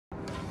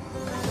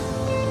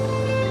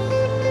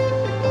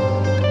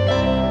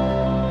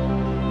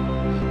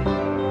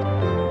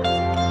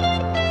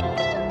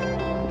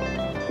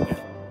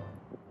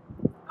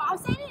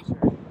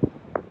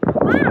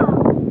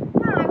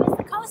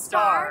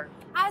co-star.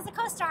 I was a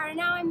co-star, and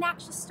now I'm the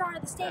actual star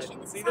of the station.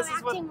 This is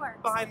how acting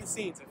works. Behind the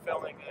scenes of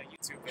filming a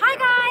YouTube video.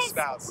 Hi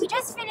guys! We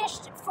just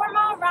finished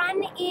 4-mile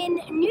run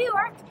in New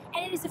York,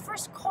 and it is the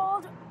first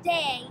cold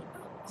day.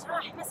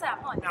 I messed that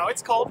up. No,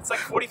 it's cold. It's like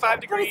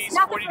 45 degrees, it's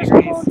not 40 the first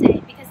degrees. Cold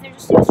day because there's a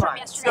snowstorm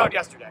yesterday. It snowed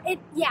yesterday.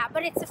 Yeah,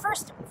 but it's the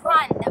first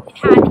run that we've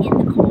had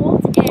in the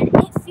cold, and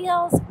it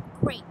feels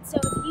great. So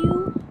if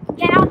you can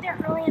get out there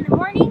early in the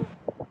morning,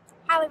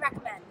 highly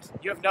recommend.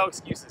 You have no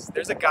excuses.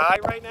 There's a guy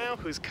right now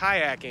who's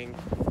kayaking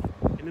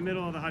in the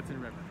middle of the Hudson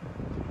River.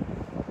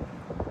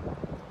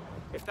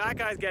 If that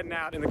guy's getting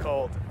out in the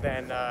cold,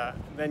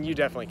 then you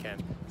definitely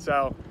can.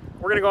 So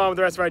we're gonna go on with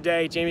the rest of our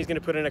day. Jamie's gonna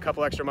put in a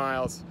couple extra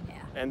miles.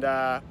 And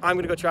I'm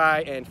gonna go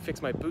try and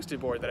fix my boosted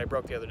board that I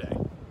broke the other day.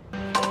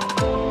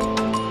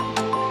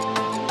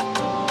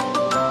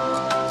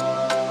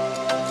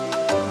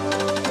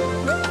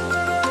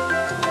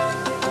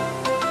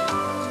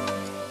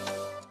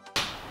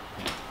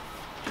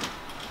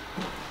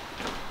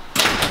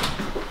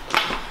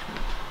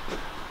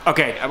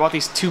 Okay, I bought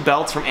these 2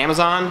 belts from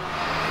Amazon.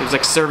 It was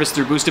like service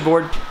through boosted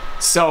board.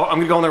 So I'm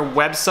gonna go on their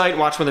website and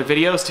watch one of their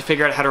videos to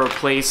figure out how to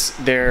replace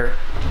their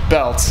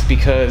belts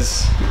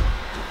because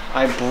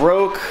I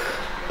broke,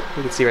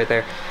 you can see right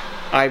there,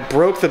 I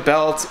broke the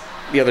belt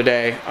the other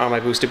day on my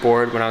boosted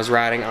board when I was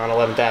riding on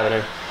 11th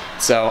Avenue.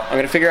 So I'm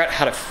gonna figure out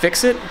how to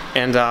fix it,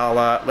 and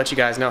I'll let you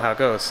guys know how it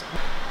goes.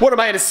 What, am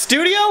I in a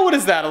studio? What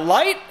is that, a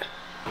light?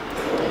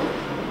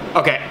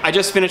 Okay, I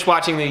just finished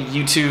watching the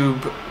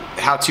YouTube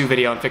how-to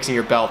video on fixing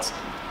your belt.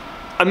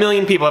 A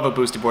million people have a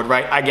boosted board,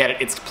 right? I get it,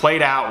 it's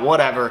played out,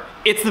 whatever.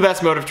 It's the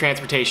best mode of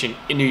transportation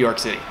in New York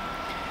City.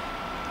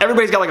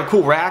 Everybody's got like a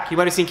cool rack. You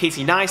might have seen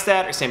Casey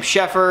Neistat or Sam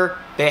Sheffer.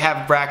 They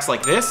have racks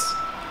like this,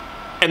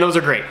 and those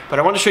are great. But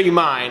I want to show you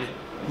mine.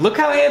 Look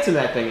how handsome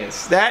that thing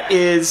is. That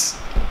is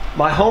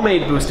my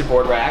homemade boosted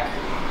board rack,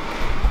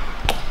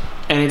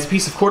 and it's a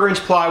piece of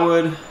 1/4-inch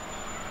plywood,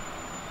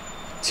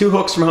 2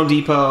 hooks from Home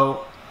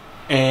Depot,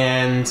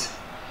 and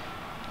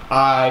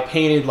I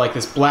painted like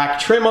this black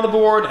trim on the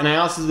board, and I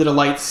also did a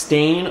light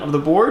stain of the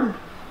board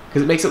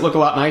because it makes it look a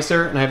lot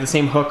nicer, and I have the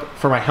same hook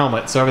for my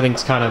helmet, so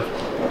everything's kind of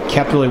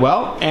kept really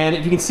well. And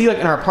if you can see, like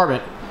in our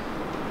apartment,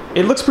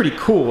 it looks pretty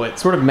cool. It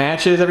sort of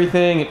matches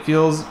everything. It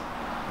feels,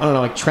 I don't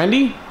know, like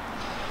trendy.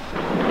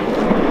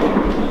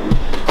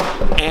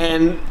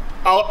 And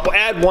I'll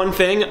add one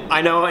thing.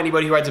 I know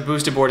anybody who rides a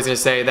boosted board is gonna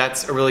say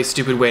that's a really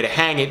stupid way to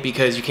hang it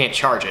because you can't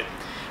charge it.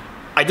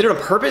 I did it on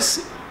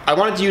purpose. I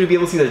wanted you to be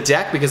able to see the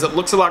deck because it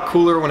looks a lot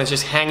cooler when it's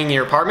just hanging in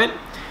your apartment.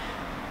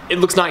 It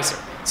looks nicer.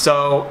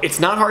 So it's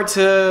not hard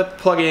to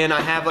plug in. I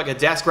have like a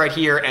desk right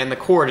here, and the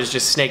cord is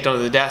just snaked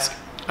under the desk.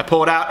 I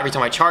pull it out every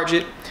time I charge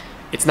it.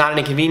 It's not an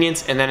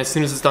inconvenience, and then as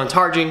soon as it's done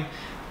charging,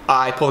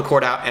 I pull the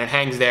cord out and it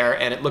hangs there,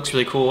 and it looks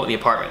really cool in the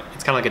apartment.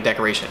 It's kind of like a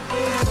decoration.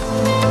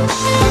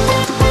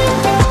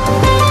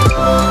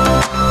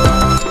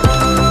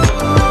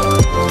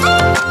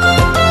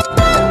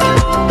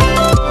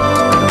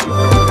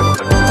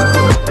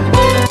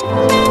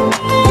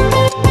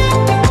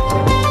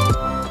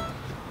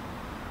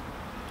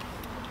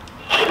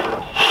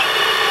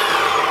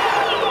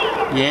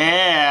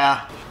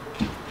 Yeah.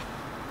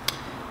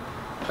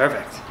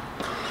 Perfect.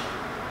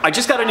 I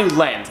just got a new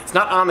lens. It's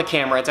not on the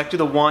camera, it's actually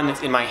the one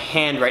that's in my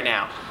hand right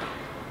now.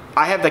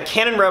 I have the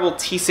Canon Rebel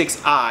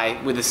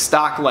T6i with a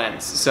stock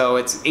lens, so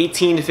it's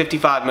 18 to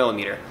 55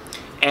 millimeter.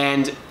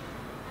 And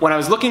when I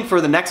was looking for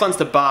the next lens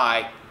to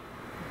buy,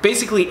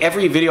 basically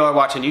every video I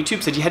watch on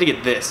YouTube said you had to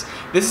get this.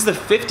 This is the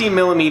 50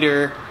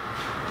 millimeter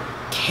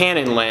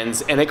Canon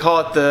lens, and they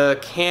call it the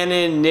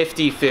Canon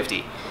Nifty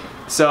 50.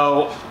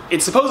 So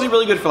it's supposedly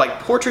really good for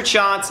like portrait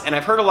shots, and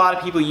I've heard a lot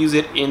of people use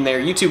it in their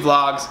YouTube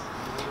vlogs.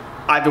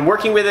 I've been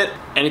working with it,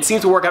 and it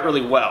seems to work out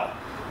really well.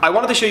 I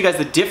wanted to show you guys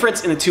the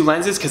difference in the 2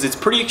 lenses because it's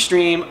pretty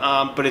extreme,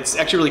 but it's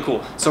actually really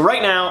cool. So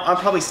right now, I'm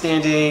probably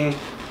standing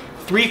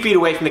 3 feet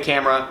away from the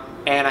camera,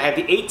 and I have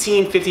the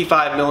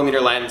 18-55 millimeter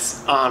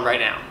lens on right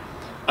now.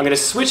 I'm gonna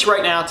switch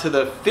right now to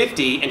the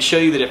 50 and show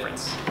you the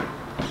difference.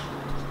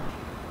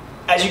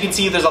 As you can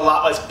see, there's a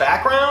lot less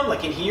background.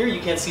 Like in here,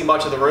 you can't see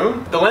much of the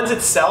room. The lens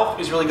itself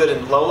is really good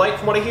in low light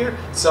from what I hear.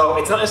 So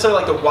it's not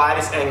necessarily like the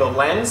widest angle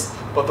lens,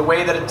 but the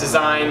way that it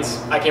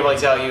designs, I can't really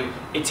tell you,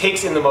 it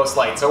takes in the most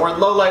light. So we're in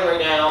low light right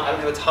now, I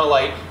don't have a ton of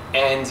light,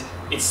 and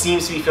it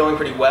seems to be filming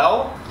pretty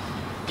well.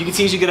 You can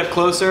see as you get up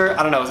closer,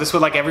 I don't know, is this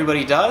what like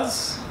everybody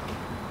does?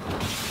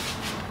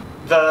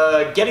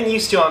 The getting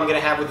used to I'm gonna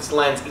have with this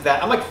lens is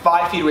that I'm like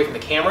 5 feet away from the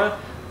camera.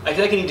 I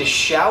feel like I need to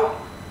shout.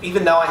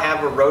 Even though I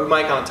have a Rode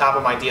mic on top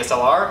of my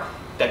DSLR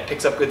that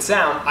picks up good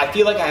sound, I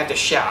feel like I have to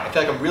shout. I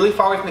feel like I'm really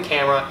far away from the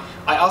camera.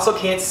 I also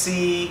can't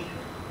see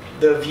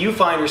the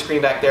viewfinder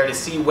screen back there to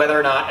see whether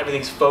or not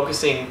everything's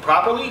focusing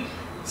properly.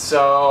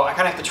 So I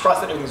kind of have to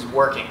trust that everything's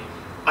working.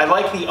 I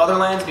like the other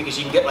lens because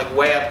you can get like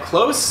way up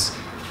close,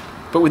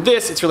 but with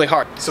this, it's really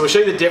hard. So we'll show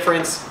you the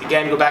difference.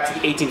 Again, go back to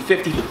the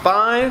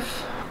 18-55.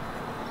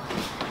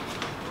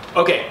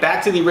 Okay,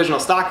 back to the original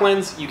stock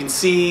lens. You can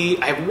see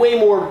I have way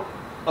more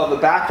of the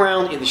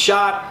background in the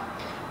shot,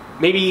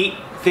 maybe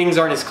things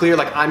aren't as clear,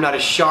 like I'm not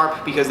as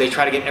sharp because they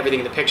try to get everything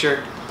in the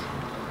picture.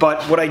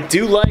 But what I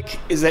do like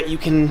is that you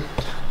can,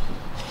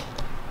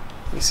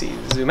 let me see,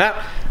 zoom out.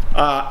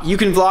 You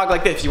can vlog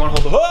like this. You want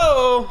to hold the,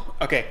 whoa!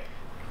 Okay.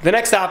 The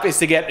next stop is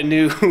to get a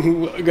new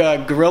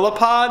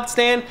GorillaPod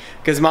stand,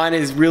 because mine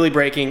is really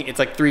breaking. It's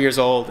like 3 years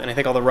old, and I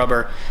think all the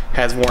rubber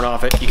has worn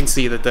off it. You can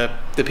see that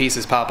the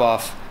pieces pop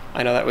off.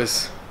 I know that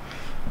was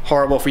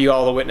horrible for you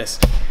all to witness.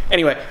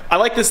 Anyway, I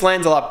like this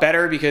lens a lot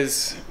better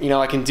because, you know,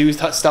 I can do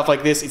stuff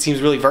like this. It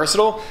seems really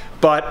versatile.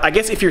 But I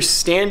guess if you're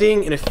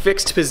standing in a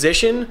fixed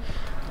position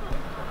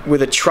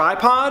with a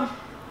tripod,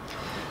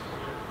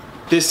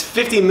 this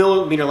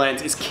 50mm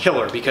lens is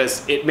killer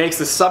because it makes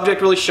the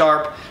subject really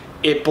sharp.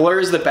 It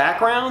blurs the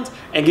background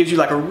and gives you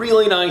like a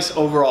really nice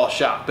overall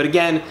shot. But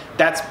again,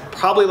 that's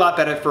probably a lot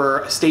better for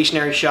a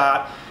stationary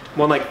shot,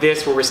 one like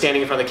this where we're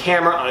standing in front of the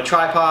camera on a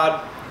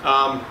tripod.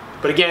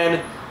 But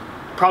again,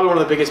 probably one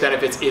of the biggest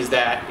benefits is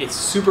that it's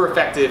super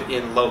effective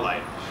in low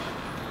light.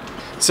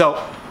 So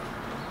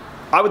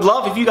I would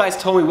love if you guys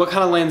told me what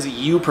kind of lens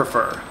you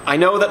prefer. I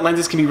know that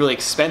lenses can be really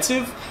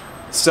expensive,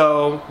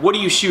 so what do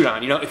you shoot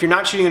on? You know, if you're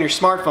not shooting on your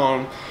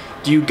smartphone,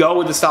 do you go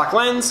with the stock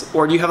lens,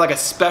 or do you have like a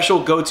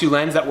special go-to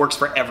lens that works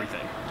for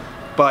everything?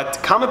 But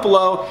comment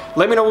below,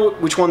 let me know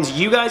which ones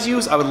you guys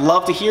use. I would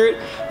love to hear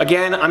it.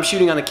 Again, I'm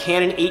shooting on the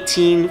Canon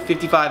 18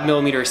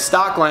 55mm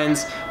stock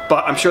lens,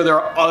 but I'm sure there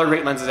are other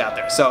great lenses out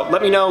there. So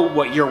let me know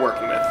what you're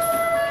working with.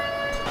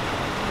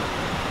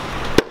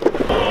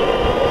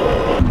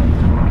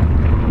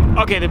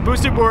 Okay, the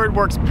booster board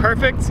works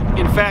perfect.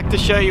 In fact, to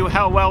show you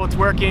how well it's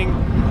working,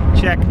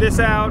 check this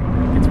out.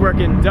 It's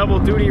working double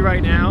duty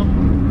right now.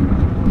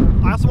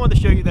 I also wanted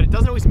to show you that it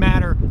doesn't always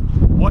matter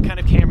what kind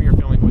of camera you're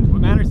filming with.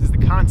 What matters is the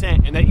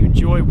content and that you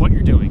enjoy what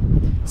you're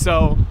doing.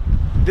 So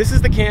this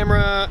is the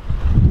camera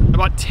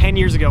about 10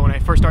 years ago when I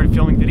first started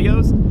filming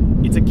videos.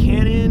 It's a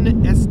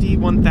Canon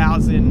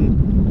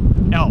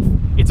SD1000 Elph.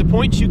 It's a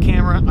point and shoot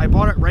camera. I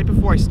bought it right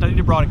before I studied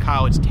abroad in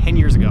college 10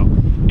 years ago.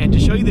 And to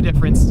show you the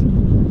difference,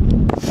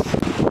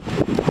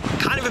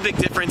 kind of a big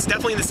difference,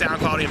 definitely in the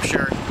sound quality, I'm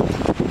sure.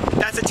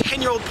 That's a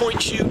 10-year-old point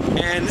and shoot,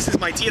 and this is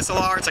my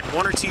DSLR. It's like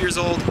 1 or 2 years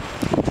old.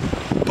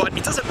 But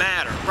it doesn't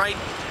matter, right?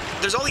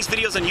 There's all these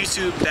videos on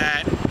YouTube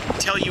that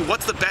tell you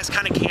what's the best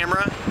kind of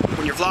camera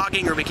when you're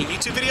vlogging or making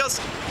YouTube videos.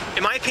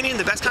 In my opinion,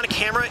 the best kind of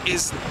camera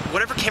is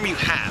whatever camera you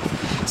have.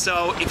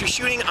 So if you're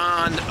shooting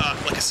on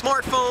like a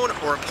smartphone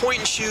or a point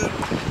and shoot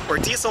or a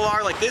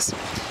DSLR like this,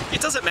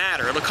 it doesn't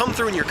matter. It'll come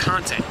through in your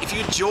content. If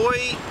you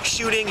enjoy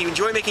shooting, you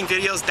enjoy making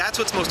videos, that's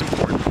what's most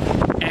important.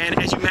 And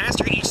as you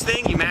master each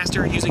thing, you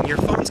master using your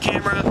phone's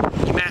camera,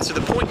 you master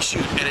the point and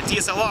shoot and a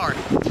DSLR,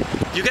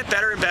 you get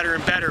better and better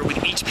and better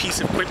with each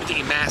piece of equipment that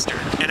you master.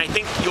 And I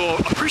think you'll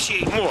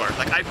appreciate more.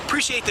 Like, I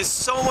appreciate this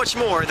so much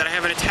more that I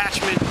have an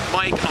attachment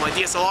mic on my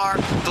DSLR.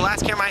 The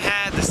last camera I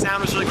had, the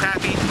sound was really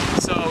crappy.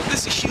 So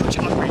this is a huge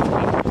upgrade for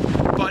me.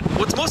 But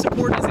what's most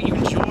important is that you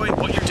enjoy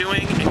what you're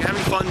doing and you're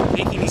having fun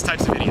making these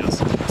types of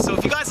videos. So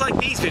if you guys like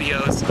these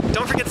videos,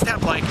 don't forget to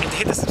tap like and to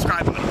hit the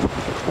subscribe button.